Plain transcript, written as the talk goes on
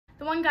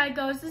the one guy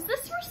goes, "Is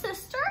this your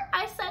sister?"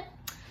 I said,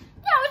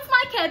 "No, it's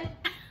my kid."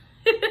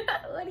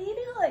 What are you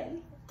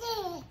doing?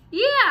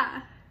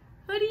 Yeah.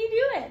 What are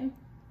you doing?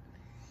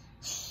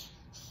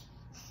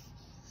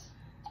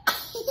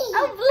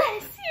 Oh,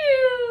 bless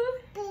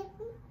you.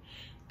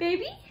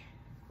 Baby?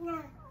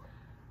 No.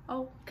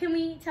 Oh, can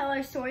we tell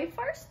our story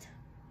first?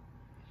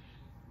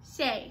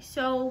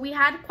 So we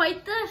had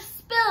quite the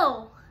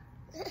spill.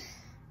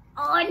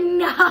 Oh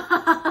no.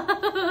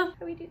 How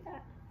do we do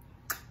that?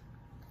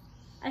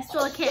 I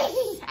stole a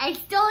kiss. I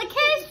stole a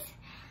kiss.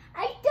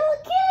 I stole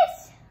a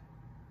kiss.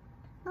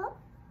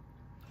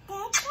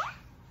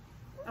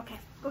 Okay,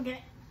 go get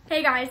it.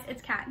 Hey guys,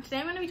 it's Kat. Today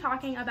I'm going to be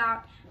talking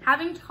about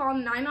having to call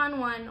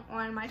 911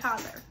 on my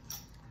toddler,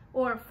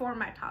 or for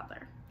my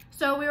toddler.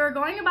 So we were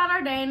going about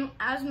our day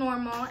as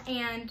normal,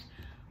 and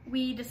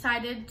we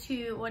decided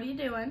to, what are you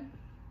doing?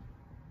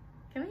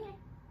 Come here.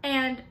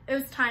 And it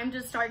was time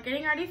to start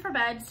getting ready for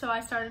bed, so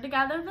I started to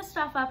gather the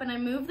stuff up, and I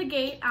moved the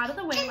gate out of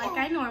the way like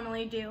I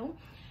normally do.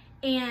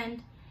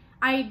 And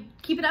I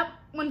keep it up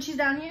when she's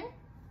down here,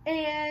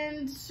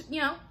 and, you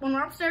know, when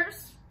we're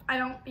upstairs, I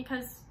don't,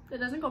 because it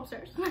doesn't go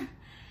upstairs.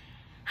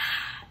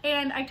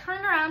 And I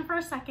turned around for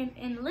a second,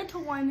 and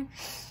little one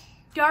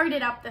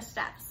darted up the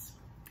steps.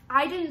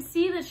 I didn't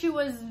see that she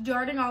was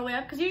darting all the way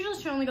up, because usually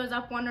she only goes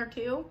up one or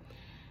two.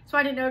 So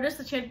I didn't notice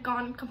that she had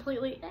gone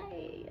completely,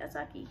 hey, that's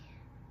lucky,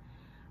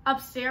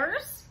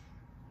 upstairs.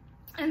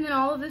 And then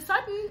all of a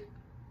sudden,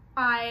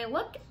 I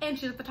look, and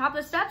she's at the top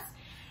of the steps.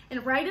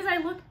 And right as I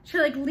look, she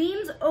like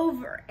leans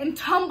over and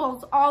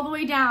tumbles all the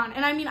way down.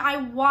 And I mean, I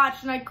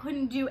watched and I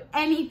couldn't do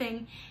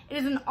anything. It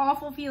is an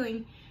awful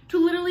feeling to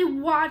literally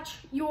watch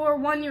your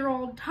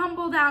 1-year-old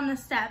tumble down the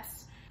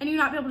steps and you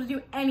not be able to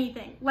do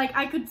anything. Like,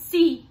 I could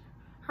see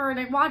her and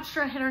I watched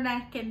her hit her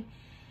neck, and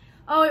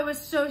oh, it was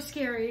so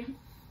scary.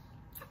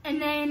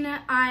 And then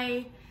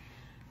I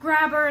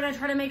grab her and I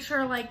try to make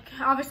sure, like,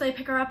 obviously I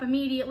pick her up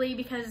immediately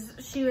because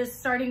she was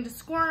starting to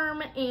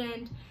squirm,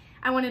 and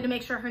I wanted to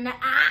make sure her neck,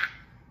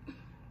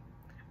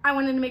 I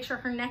wanted to make sure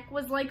her neck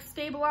was like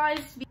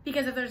stabilized,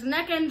 because if there's a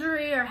neck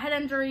injury or head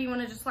injury, you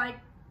want to just like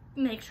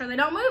make sure they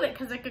don't move it,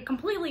 because it could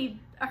completely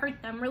hurt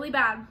them really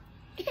bad.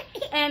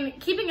 And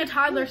keeping a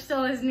toddler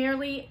still is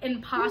nearly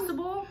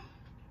impossible.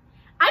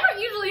 I don't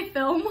usually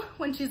film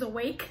when she's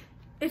awake,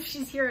 if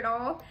she's here at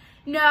all.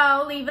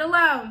 No, leave it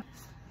alone.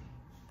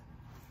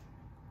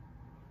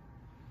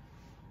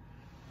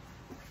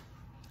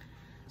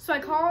 So I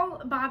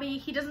call Bobby,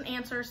 he doesn't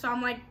answer, so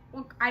I'm like,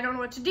 well, I don't know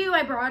what to do.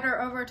 I brought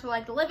her over to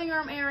like the living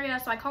room area,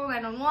 so I call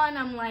 911.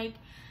 I'm like,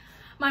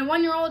 my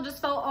 1-year-old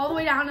just fell all the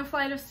way down a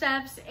flight of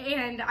steps,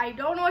 and I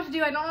don't know what to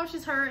do. I don't know if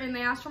she's hurt, and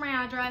they asked for my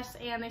address,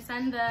 and they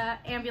send the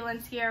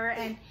ambulance here,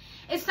 and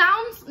it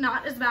sounds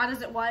not as bad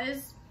as it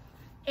was,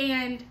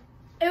 and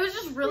it was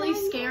just really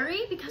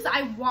scary because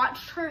I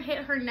watched her hit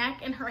her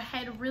neck and her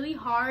head really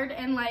hard,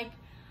 and like,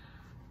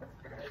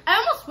 I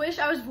almost wish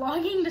I was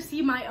vlogging to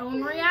see my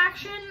own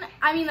reaction.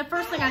 I mean, the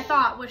first thing I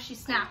thought was she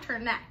snapped her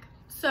neck.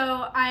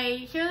 So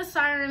I hear the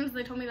sirens,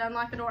 they told me to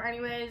unlock the door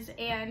anyways,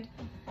 and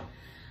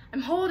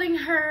I'm holding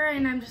her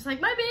and I'm just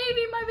like, my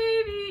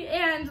baby,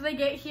 and they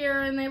get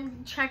here and they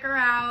check her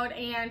out,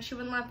 and she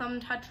wouldn't let them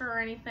touch her or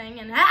anything,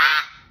 and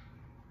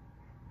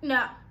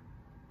no.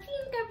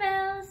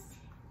 Tinkerbells.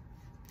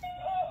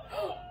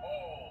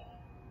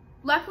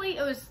 Luckily,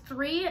 it was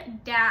 3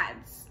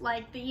 dads.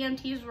 Like, the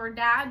EMTs were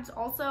dads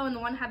also, and the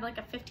one had like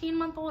a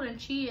 15-month-old,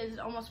 and she is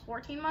almost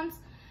 14 months.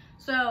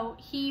 So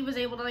he was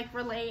able to like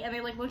relate, and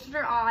they like looked at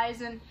her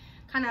eyes and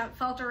kind of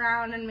felt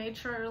around and made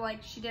sure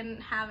like she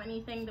didn't have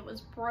anything that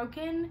was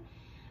broken.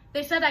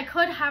 They said I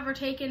could have her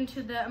taken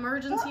to the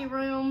emergency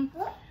room.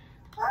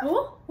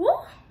 Ooh, ooh,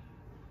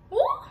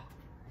 ooh.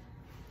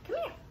 Come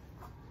here.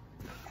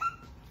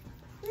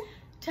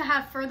 To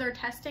have further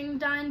testing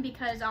done,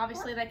 because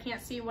obviously they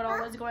can't see what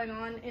all is going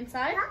on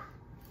inside.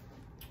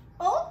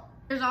 Oh,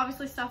 there's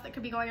obviously stuff that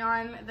could be going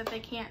on that they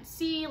can't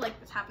see, like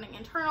what's happening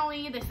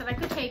internally. They said I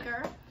could take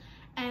her,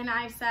 and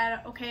I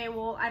said, okay,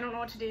 well, I don't know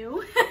what to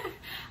do.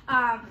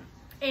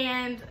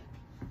 And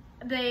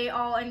they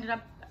all ended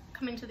up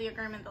coming to the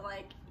agreement that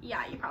like,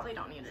 yeah, you probably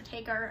don't need to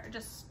take her.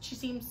 Just, she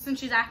seems, since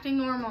she's acting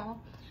normal,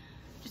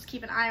 just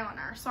keep an eye on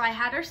her. So I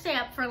had her stay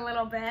up for a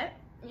little bit.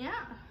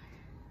 Yeah.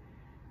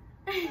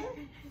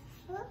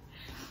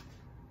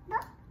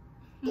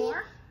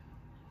 More?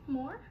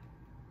 More?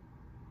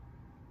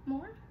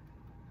 More?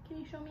 Can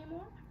you show me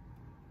more?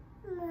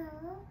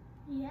 No.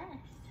 Yes.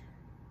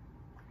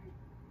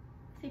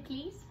 Say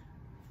please.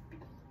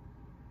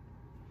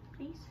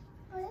 Please.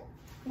 What?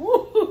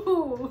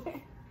 Ooh.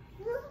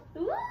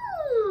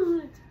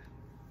 Ooh.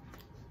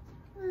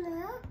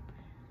 No.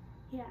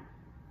 Yeah.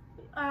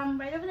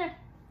 Right over there.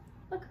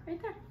 Look,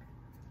 right there.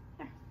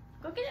 Here.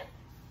 Go get it.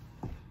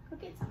 Go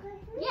get something.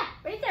 Yeah,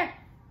 right there.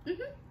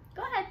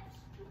 Go ahead.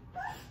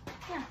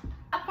 Yeah.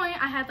 At that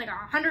point, I had like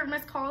 100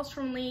 missed calls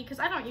from Lee, because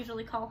I don't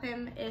usually call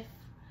him if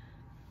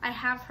I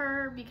have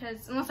her,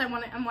 because unless I'm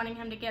wanting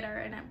him to get her,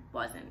 and it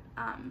wasn't.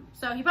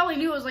 So he probably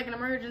knew it was like an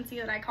emergency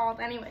that I called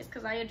anyways,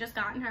 because I had just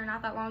gotten her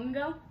not that long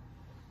ago.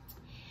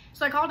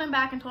 So I called him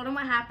back and told him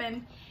what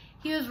happened.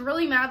 He was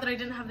really mad that I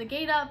didn't have the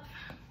gate up.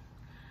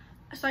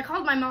 So I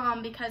called my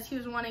mom because he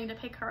was wanting to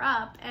pick her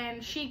up,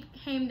 and she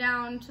came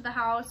down to the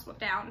house, well,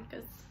 down,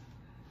 because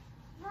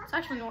it's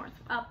actually north,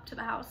 up to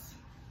the house,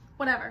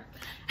 whatever.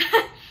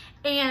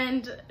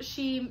 And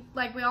she,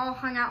 like, we all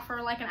hung out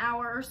for like an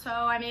hour or so.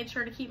 I made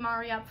sure to keep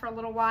Mari up for a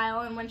little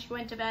while, and when she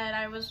went to bed,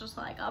 I was just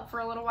like up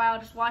for a little while,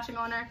 just watching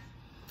on her.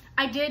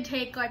 I did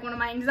take like one of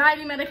my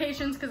anxiety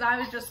medications because I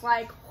was just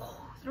like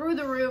through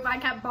the roof. I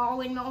kept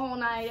bawling the whole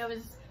night. It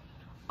was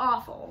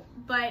awful,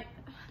 but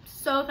I'm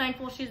so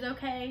thankful she's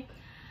okay.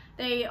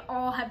 They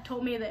all have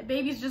told me that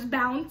babies just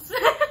bounce.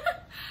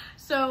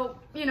 So,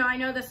 you know, I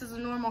know this is a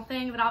normal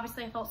thing, but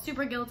obviously I felt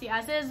super guilty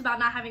as is about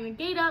not having the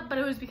gate up, but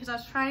it was because I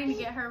was trying to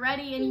get her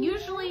ready, and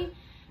usually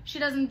she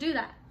doesn't do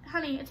that.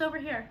 Honey, it's over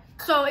here.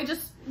 So it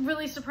just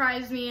really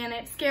surprised me, and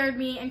it scared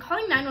me. And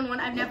calling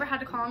 911, I've never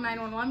had to call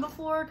 911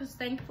 before, because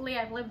thankfully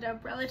I've lived a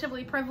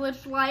relatively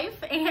privileged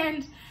life,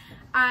 and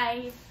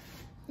I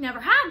never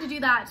had to do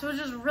that. So it was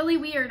just really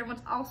weird. And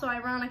what's also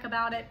ironic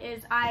about it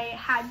is I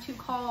had to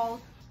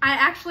call, I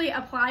actually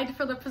applied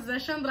for the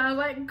position, but I was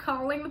like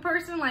calling the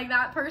person, like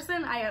that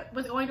person I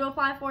was going to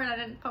apply for, and I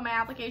didn't put my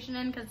application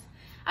in because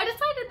I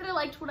decided that I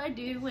liked what I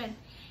do and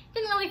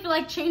didn't really feel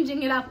like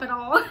changing it up at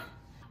all.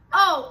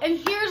 Oh, and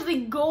here's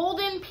the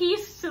golden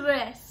piece to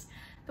this.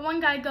 The one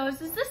guy goes,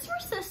 "Is this your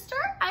sister?"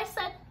 I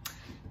said,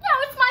 "No,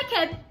 it's my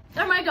kid,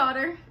 or my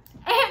daughter."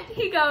 And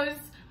he goes,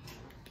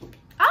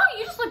 "Oh,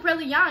 you just look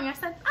really young." I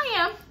said, "I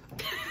am."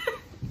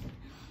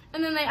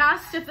 And then they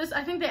asked if this,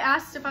 I think they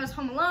asked if I was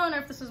home alone or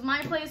if this was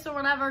my place or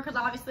whatever, because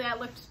obviously I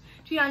looked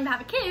too young to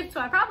have a kid, so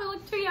I probably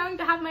looked too young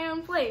to have my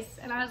own place.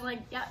 And I was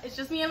like, yeah, it's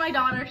just me and my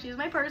daughter. She's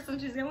my person.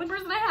 She's the only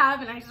person I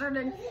have. And I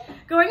started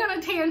going on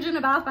a tangent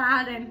about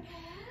that, and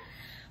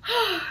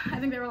I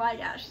think they were like,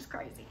 yeah, she's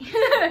crazy.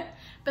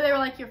 But they were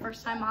like, "Your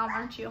first time mom,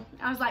 aren't you?"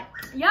 I was like,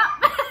 yep.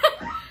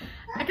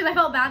 Because I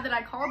felt bad that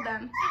I called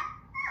them.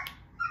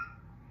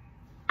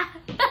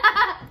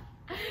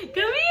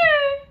 Come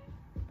here.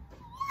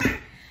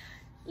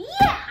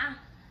 Yeah.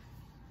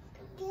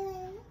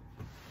 Can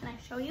I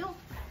show you?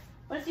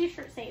 What does your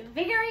shirt say?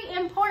 "Very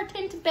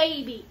important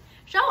baby."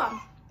 Show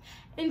them.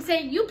 And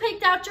say, "You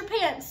picked out your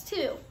pants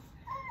too."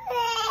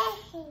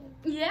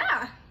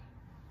 Yeah.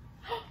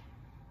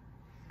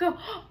 Go.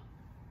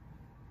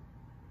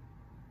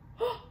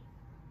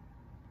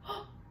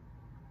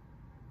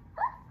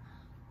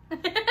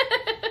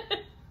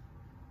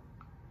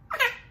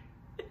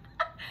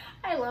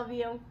 I love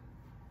you.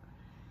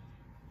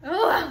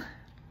 Ugh.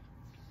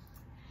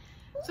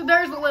 So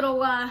there's a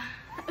little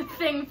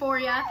thing for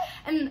you.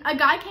 And a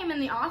guy came in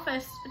the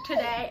office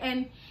today,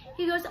 and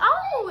he goes,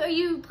 "Oh, are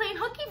you playing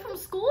hooky from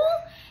school?"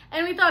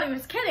 And we thought he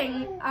was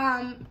kidding.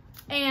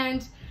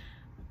 And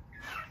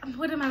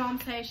what did my mom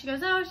say? She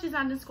goes, "Oh, she's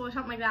not in school," or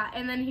something like that.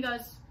 And then he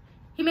goes,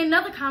 he made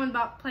another comment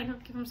about playing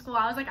hooky from school.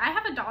 I was like, I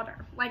have a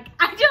daughter. Like,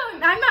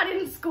 I'm not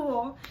in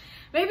school.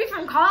 Maybe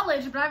from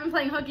college, but I've been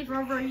playing hooky for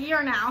over a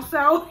year now,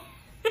 so.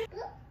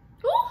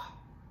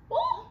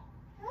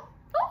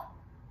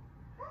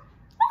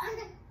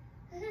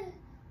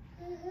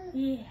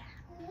 Yeah.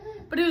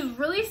 But it was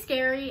really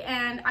scary,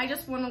 and I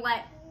just want to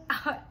let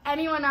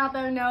anyone out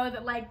there know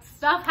that, like,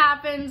 stuff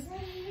happens.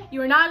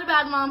 You are not a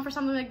bad mom for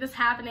something like this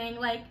happening.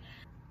 Like,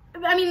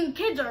 I mean,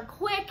 kids are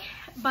quick,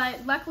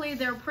 but luckily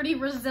they're pretty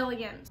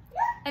resilient.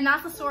 And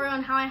that's the story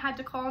on how I had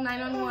to call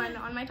 911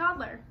 on my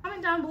toddler.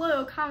 Comment down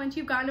below comments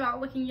you've gotten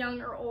about looking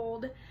young or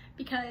old,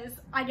 because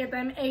I get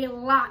them a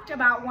lot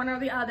about one or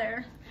the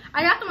other.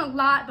 I got them a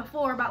lot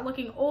before about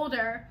looking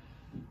older,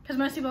 because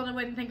most people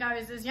wouldn't think I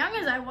was as young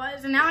as I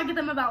was, and now I get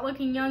them about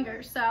looking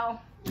younger. So,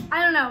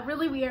 I don't know,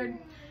 really weird.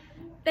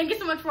 Thank you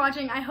so much for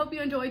watching. I hope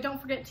you enjoyed.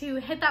 Don't forget to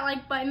hit that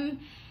like button,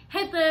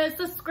 hit the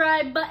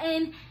subscribe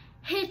button,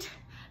 hit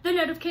the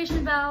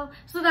notification bell,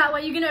 so that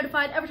way you get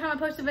notified every time I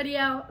post a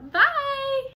video. Bye!